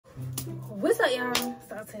What's up, y'all?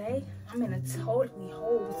 So today I'm in a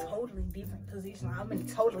totally different position. I'm in a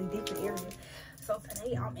totally different area. So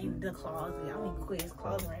today I'm in the closet. I'm in Quez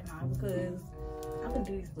closet right now because I'm gonna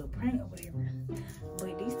do this little prank or whatever.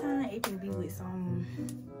 But this time it's gonna be with some,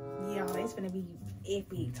 y'all, it's gonna be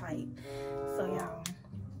epic type. So y'all,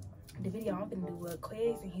 the video I'm gonna do with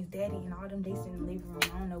Quez and his daddy and all them, they sit in the living room.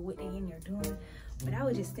 I don't know what they in there doing. But I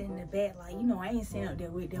was just sitting in the back, like, you know, I ain't sitting up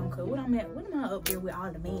there with them, cause what am I up there with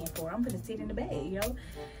all the men for? I'm gonna sit in the back, you know,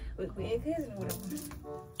 with cousin or whatever.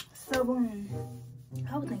 So boom,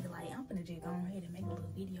 I was thinking like, I'm gonna just go ahead and make a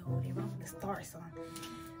little video or whatever. I'm gonna start something.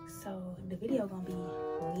 So the video gonna be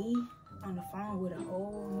me on the phone with a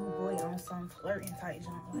whole new boy on some flirting type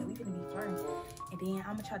junk. Like, we gonna be flirting, and then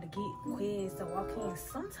I'm gonna try to get Quez to walk in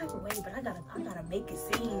some type of way, but I gotta make it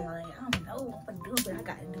seem like, I don't know what I'm gonna do, but I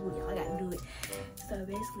gotta do it, y'all. I gotta do it. So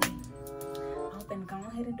basically, I'm gonna go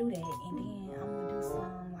ahead and do that, and then I'm gonna do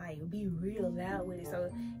some, like, be real loud with it so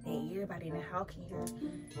that everybody in the house can hear.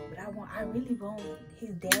 But I really want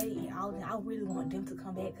his daddy and all of them, I really want them to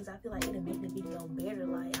come back, because I feel like it'll make the video better.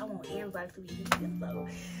 Like, I want everybody to be here. So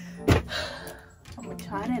I'm gonna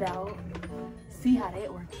try that out, see how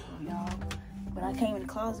that works out, y'all. But I came in the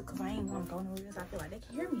closet because I ain't want to go nowhere, so I feel like they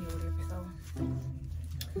can hear me or whatever. So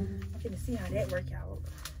I'm gonna see how that work out.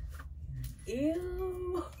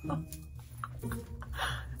 Ew.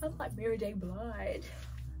 I'm like Mary J. Blige.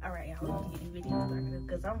 All right, y'all, let's get this video started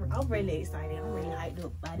because I'm really excited. I'm really hyped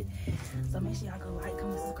up about it. So make sure y'all go like,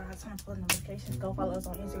 comment, subscribe, turn on post notifications. Go follow us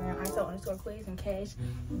on Instagram, ISO_Quez and cashk.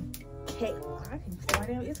 I can start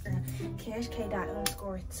on Instagram.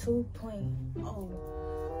 cashk._2.0.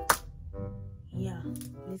 Yeah,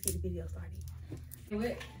 let's get the video started.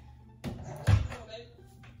 What?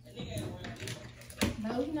 No,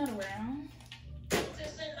 he's not around.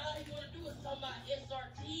 Just said all you want to do is talk about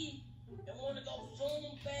SRT and want to go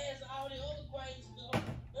zoom fast, all the other crazy stuff.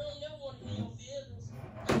 They don't never want to hear your feelings.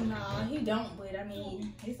 Nah, he don't, but I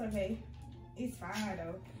mean, it's okay. It's fine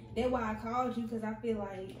though. That's why I called you, because I feel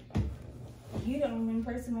like you the only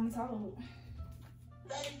person on the talk.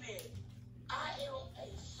 Baby, I am a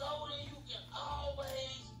shoulder you can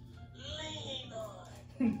always lean on.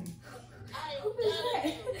 I am Who is that?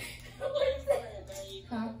 Who is that, baby?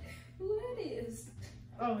 Huh? Who that is?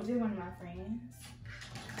 Oh, just one of my friends.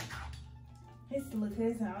 His little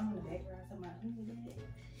cousin on the background. Talking about, who is that?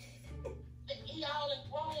 He all in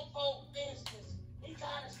grown folk business. He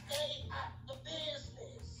gotta stay out the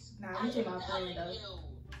business. Nah, he's just my friend though.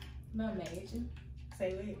 No major.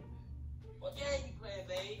 Say what? What game you playing,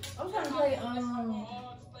 babe? I'm trying to play Let's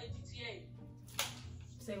play GTA.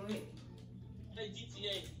 Say what? Play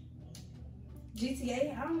GTA.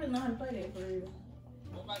 GTA? I don't really know how to play that for real.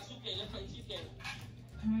 What about 2K? Let's play 2K.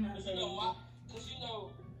 I don't know how to play that. Cause you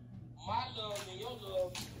know, my love and your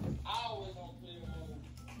love, I always on player mode.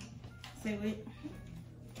 Say what?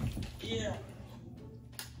 Yeah.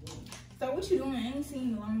 So what you doing? I ain't seen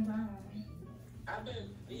you in a long time. I've been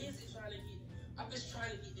busy trying to get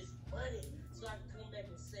this money so I can come back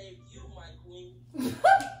and save you, my queen.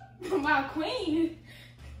 My queen?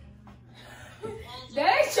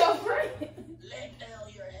 That's your friend. Let down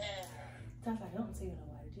your hair. Sometimes I don't tell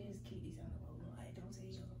nobody. Just keep these on the low. Like, don't tell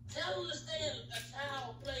you. Tell them to stay in a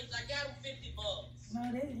child place. I got him $50. No,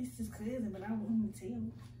 that's his cousin, but I don't want him to tell.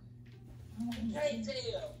 I want him to Can't tell.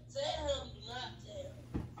 tell. Tell him, do not tell.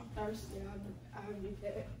 I'm thirsty. I'll get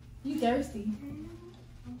that. You thirsty?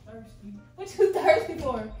 I'm thirsty. What you thirsty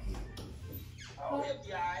for? Oh, he'll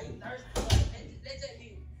be alright. Thirsty. They just be,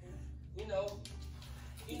 you know,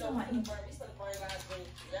 he's gonna bring life to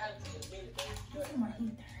reality in a minute, baby. He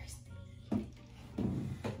thirsty. I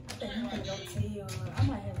think I'm gonna go tell. I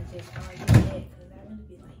might have to just call you back, because I really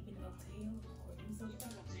be like, you know, tell or do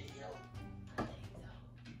something.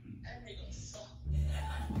 That nigga suck.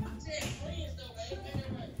 Tell friends though, baby.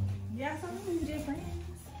 Yeah, so we just friends.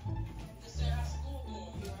 Just say how school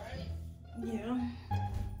going, you alright? Yeah.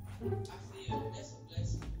 I feel that's a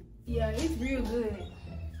blessing. Yeah, it's real good.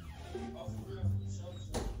 Oh, for real, for sure.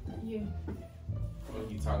 Yeah. What are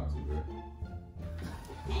you talking to, bro?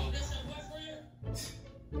 Oh, that's your boyfriend?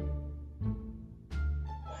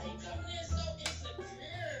 Why he coming in so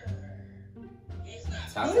insecure? He's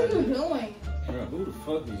not. What are you doing? Bro, who the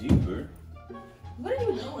fuck is you, bro? What are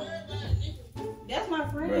you Don't worry doing? about it, nigga. That's my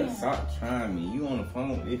Bro, friend. stop trying me. You on the phone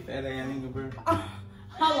with this fat ass nigga, bro?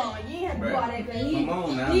 Hold on, you ain't have to do all that, cause Come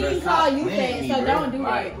on now, he bro. didn't Stop call you playing fat, me, so bro. don't do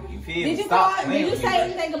Like, that. you feel Did me? you Stop call? playing Did you with me, say bro.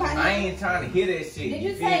 anything about him? I ain't trying to hear that shit. Did you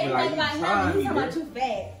feel say me? Like, anything about you him? trying You me, talking bro. about you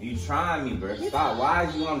fat? You trying me, bro. Stop. Why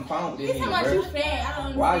is you on the phone with You this talking nigga, about you bro? fat? I don't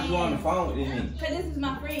understand. Why is you on the phone with this nigga? Cause this is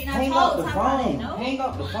my friend. I Hang told up the him about phone. it, no? Hang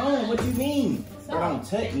up the phone. What you mean? Bro, don't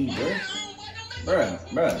touch me, bro.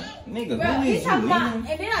 Bruh. Nigga, Bro, who he is you, talking about, nigga?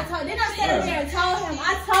 and then I sat there and told him,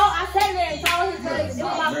 I sat there and told him, this is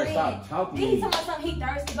my friend. Stop talking Then to he me. told me something, he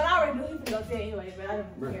thirsty, but I already knew he was gonna tell anyway, but I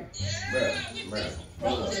didn't care. Bruh. Why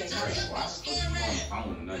the fuck you on the phone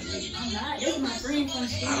with another nigga? I'm not, this is my friend from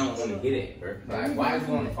school. I don't want to hear that, bro. Like, why is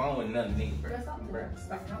you on the phone with another nigga, bro?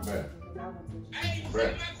 Stop, bro.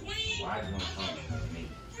 Why is you on the phone with another nigga?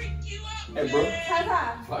 Hey, bro.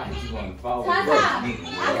 Tata. Why is you on the phone with Tata, another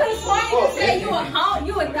nigga? I could have sworn you said you were home,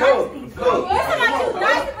 you were thirsty. It's like you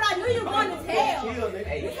thirsty, but I knew you were going to tell.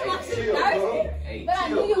 It's like you thirsty, but I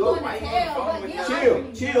knew you were going to tell. But get over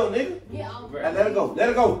it. Chill, nigga. Get over it. Let it go. You told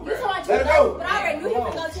me you thirsty, but I already knew he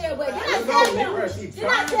was going to tell. But did I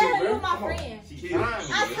tell him you were my friend?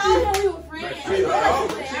 I told him we were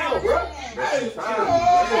friends. Chill, bro.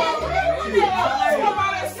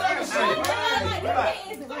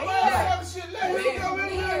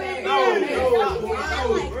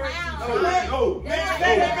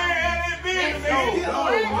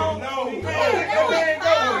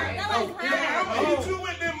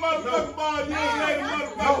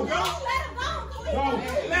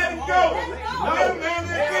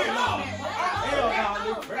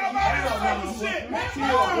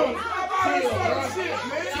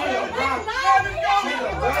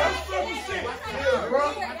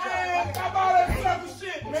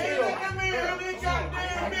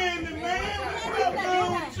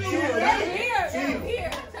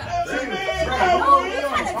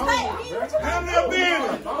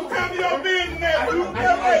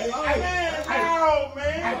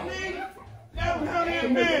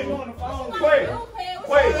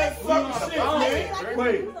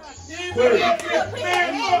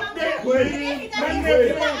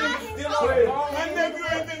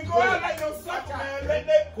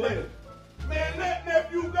 Man, let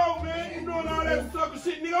nephew go, man. You doing all that sucker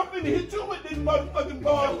shit, nigga. I'm finna hit you with this motherfucking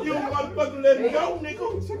ball. You motherfucking let me go,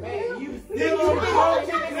 nigga. Man, you still on the phone,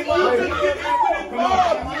 nigga. You finna get me with this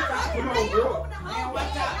ball. Come on, bro. Man,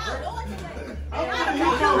 watch out, I'm finna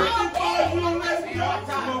hit you with this ball. You don't let me go.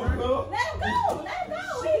 Come on, bro. Let him go.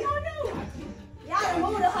 What he gonna do? Y'all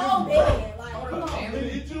moved the whole bed. Like, I'm finna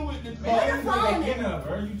hit you with this Put the ball. phone Get in. up,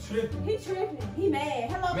 bro. You tripping. He tripping. He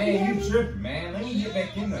mad. Hello, Man, you tripping, man. Let me get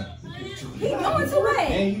back in there. He doing too much.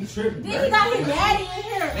 Man, you tripping. Then he got his daddy in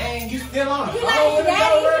here. Man, you still on the He phone got his with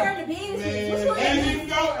daddy in him, here in the business. Which one And is you it?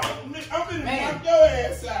 go, I'm finna knock your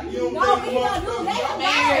ass out. You don't No, make he don't do that.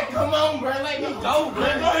 Man, come on, bro. Let me go, bro.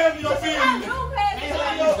 Man, go ahead with your This is how business. Drew Man, passed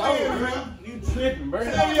let it. me go, bro. You tripping, bro.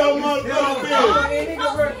 Tell me your motherfucking business. All these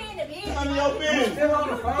folks in the business. None of your business. Still on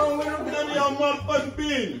the phone with him? None of your motherfucking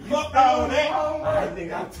business. Fuck all that. I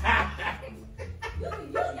think I'm tired. Y'all in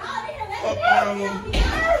here. Fuck Let all me them. get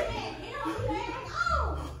out.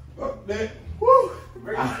 Fuck that. Woo.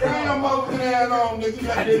 Bring your motherfucking ass on, nigga.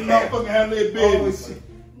 Let this motherfucker handle their business.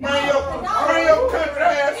 Bring your country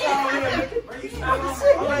ass on here, nigga. Bring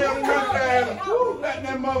your country ass. Woo. Let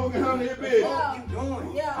that motherfucker handle their business. Yeah. You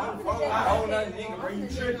doing? Yeah. On the phone, I don't know nigga, bro. You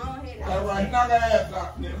tripping. All right, knock her ass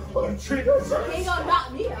out, nigga. You tripping, bro. He gonna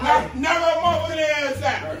knock me out. Knock her motherfucking ass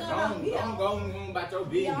out. Don't go on about your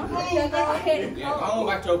business. Yeah, bro. I'm gonna go ahead and Yeah, go on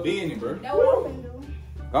about your business, bro. That's what I'm gonna do.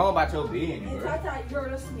 Go on about your business, And bro. Tata, you're a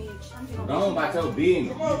smidge. I'm gonna Go on about your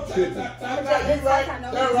business. Come on, You tripping. that's right. That's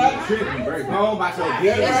You right. tripping, bro. Go on about your Yes,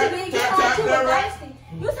 business. you did. You talking about you were thirsty.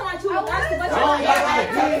 You talking about you were thirsty, but Go you on were about your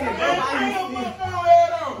thirsty. business, bro. Bring your motherfucking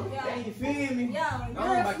head on. Yeah. You feel me? Yeah, Go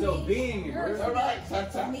on about your business, You're a bro. All right,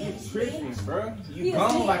 Tata. You tripping, bro. He You a go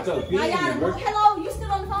on snitch. about your Now business, y'all, bro. hello, you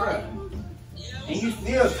still on the phone? And you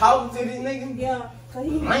still talking to this nigga? Yeah. Cause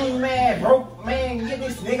he Lame man, broke man, get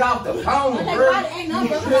this nigga off the phone, Okay, bro. why ain't no You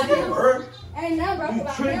broke tripping, about him? bro. ain't nothing broke You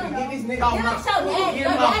about tripping, him. get this nigga off Yeah, my so daddy, get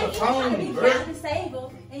your him off daddy the is trying to phone, be bro. trying to save him,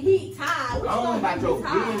 and he tired. What I don't know about your He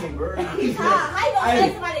tired. business, bro. He tired. How you gonna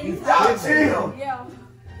say somebody you Y'all tired? chill. Yeah.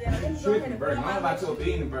 Yeah, let me go ahead Tripping, and bro. put on Know my about your shoes.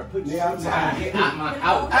 business, bro. Put your Yeah, I'm shoes on. tired. Get out my Put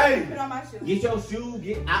house. on- Hey. Put on my shoes. Get your shoes.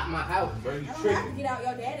 Get out my house, bro. You I don't have to tripping. get out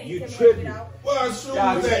your daddy. You Tell me to tripping. get out. Where shoes Y'all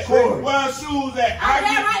at? just recording. Where shoes at? Oh, I that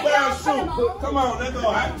get right, where y'all put 'em shoes. on. Come on, let's go.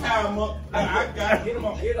 I tie them up. I got Get him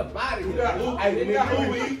up. Get up out of here. got Louis. Hey, We got nigga,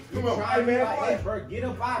 Louis. Come on. Try me like that, bro. Get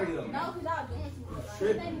up out of here, No, man. cause y'all doing too much.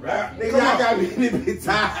 Tripping, bro. Nigga, y'all got me in this bitch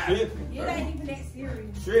tired. Tripping, You bro. ain't even that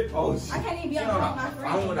serious. Tripping. Oh, I shit. can't even be on Shut the phone up. with my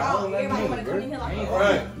I friends. want Dog, to everybody wanna come in here like Ain't that.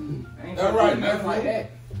 Right. Ain't That's gonna right. do nothing like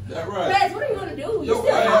that. That's right. Quez, what are you gonna do? You Yo,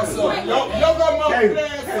 still ass talking up. to Yo, me? yo, got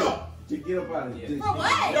motherfucking ass up. Just get up out of here. For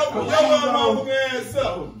what? Yo, motherfucking ass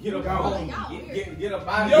up. Get up Y'all out. weird. Get up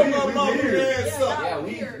out Yo, of here. motherfucking ass up. Yeah,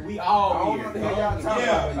 weird. we all I don't here. know what the hell y'all talking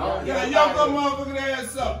Yeah, about. yeah, yo, got motherfucking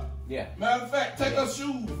ass up. Yeah. Matter of fact, take her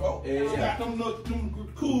shoes, folks. She got them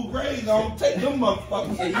cool grades on. Take them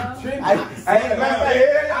motherfuckers. Yeah, you tripping. Hey, matter of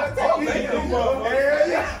fact, Take them motherfuckers.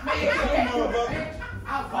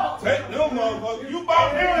 Take them motherfuckers. You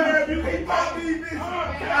bought them, you can buy these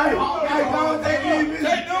bitches. Hey, go take these bitches.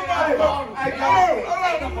 Take them motherfuckers. Hey, go.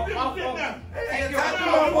 Take Take them off my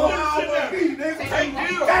feet, nigga. Take them.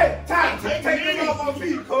 Take them off my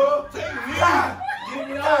feet, cuz. Take them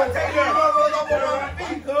off my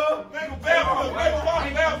feet, cuz. Nigga barefoot, nigga walk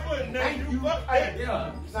barefoot, nigga. You fuck that.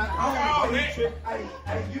 Yeah.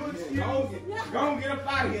 Hey, you excuse. Go on, get up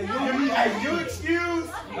out of here. Hey, you excuse.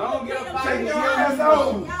 Go on, get up out of Take here. your ass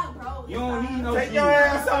on. You don't need no Take shoes. your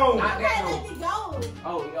ass on. Not that no.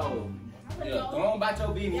 Oh, yo. Yeah, go on about your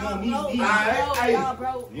business. You don't need these. Hey,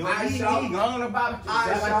 You don't need these. Go on about your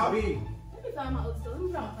business.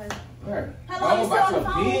 Bro, go on about your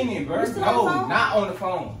business, bro. No, not on the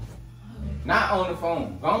phone. Not on the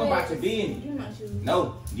phone. Go on about your business.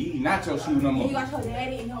 No, these not your shoes no more. You got your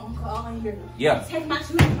daddy and your uncle on here. Yeah. Take my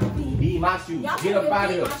shoes off my feet. These my shoes. Y'all Get up out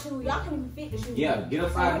of here. Y'all can't even fit the shoes. Yeah, get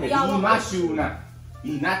up out of here. These my shoes now.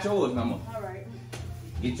 These not yours no more. Alright.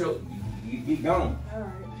 Get gone.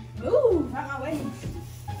 Alright. Ooh, not my way.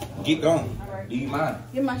 Get gone. Alright. These mine.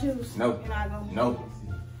 Give me my shoes. No. And I go. No.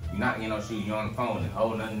 You not getting no shoes. You on the phone with a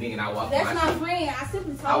whole nother nigga and I walk That's my not shit. friend. I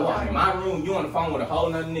simply I told walk in y'all. my room. You on the phone with a whole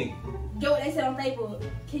nother nigga. Get what they said on Facebook.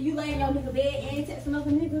 Can you lay in your nigga bed and text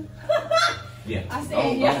another nigga? Yeah. I said, Go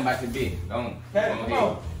on yeah. about your bed. Go on. Hey, Go come ahead.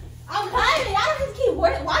 on. I'm hiding. Y'all just keep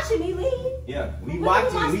watching me leave. Yeah. We Look at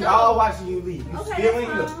watching. my We stuff. all watching you leave. You Okay, still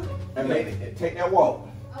in that's here. fine. And take that walk.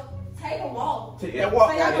 Oh, take a walk. Take that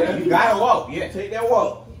walk. So y'all goddamn. You gotta walk. Yeah. Take that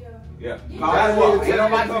walk. Yeah. No, Gotta I walk. didn't Ain't tell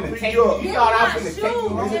nobody you to finna pick take you you. up. You thought I was Give me finna my take you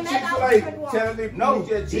shoes. home. It's a And that Chick-fil-A. walk. Tell them No,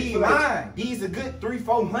 just these Chick-fil-A. mine. These a good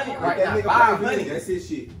 300-400 right That now. nigga 500. That's his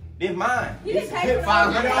shit. This mine. You This didn't a pay good for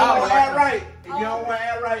those. If you $500 don't want to act right right, if you don't want to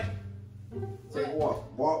act right, take a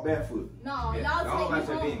walk. Walk barefoot. No, now. Yeah. y'all Go on take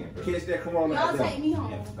about me your home. business, bro. Catch that corona Y'all out take there. me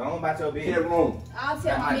home. Yeah. Go on about your Catch business. room. I'll tell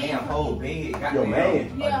Got my my damn man. whole bed. Got Your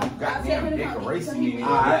man. Yeah, I'll Goddamn tell him to come decoration eat in some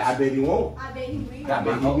it. I bet he won't. I bet he will. Got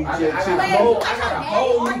my Wait, whole, you I got check a Chick-fil-A. whole, Wait, I got a wait,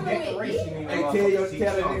 whole wait, new wait, decoration in Hey, there. tell your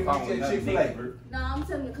Chick-fil-A. No, I'm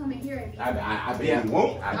telling him to come in here and eat. I bet He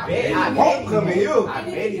won't. I bet He won't come in here. I And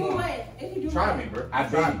if bet you he do won't. what? If you do Try what? me, bro. I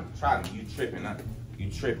bet he- Try me. You tripping, huh? You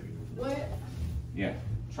tripping. What? Yeah.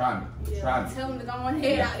 Try me. Yeah, Try me. tell him to go on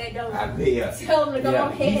head out that door. I bet. Tell him to go on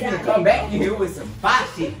Yeah. He's head gonna out come that back in here with some fire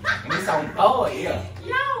shit. And it's on board, yeah.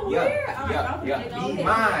 Yo, Yeah. weird. Alright, Yeah. I'm Yeah. gonna go He ahead.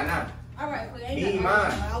 mine now. Alright, well, ain't He nothing mine.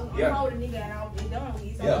 wrong. I'm Yeah. holding nigga and I'll be done with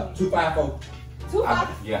you. Yeah. 254. 2-5.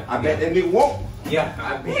 Yeah. I bet that nigga won't. Yeah.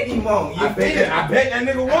 I bet he won't. You I bet that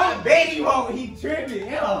nigga I won't. bet he won't. He tripping.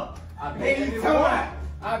 Yeah. I bet he He won't. won't.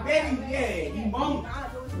 I bet he, yeah, he won't.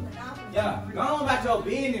 Yeah. Go on about your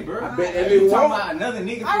business, bro. I bet that You nigga talking won't. about another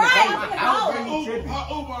nigga All finna right, come I'm out finna house, go. bro. He tripping.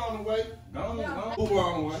 Uber on the way. Go on, go on. Uber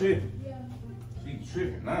on the way. Tripping. She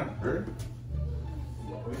tripping, nah, bro.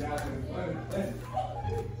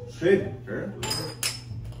 Tripping, bro.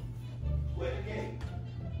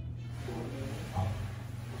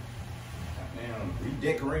 Damn,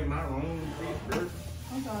 redecorate my room, bro.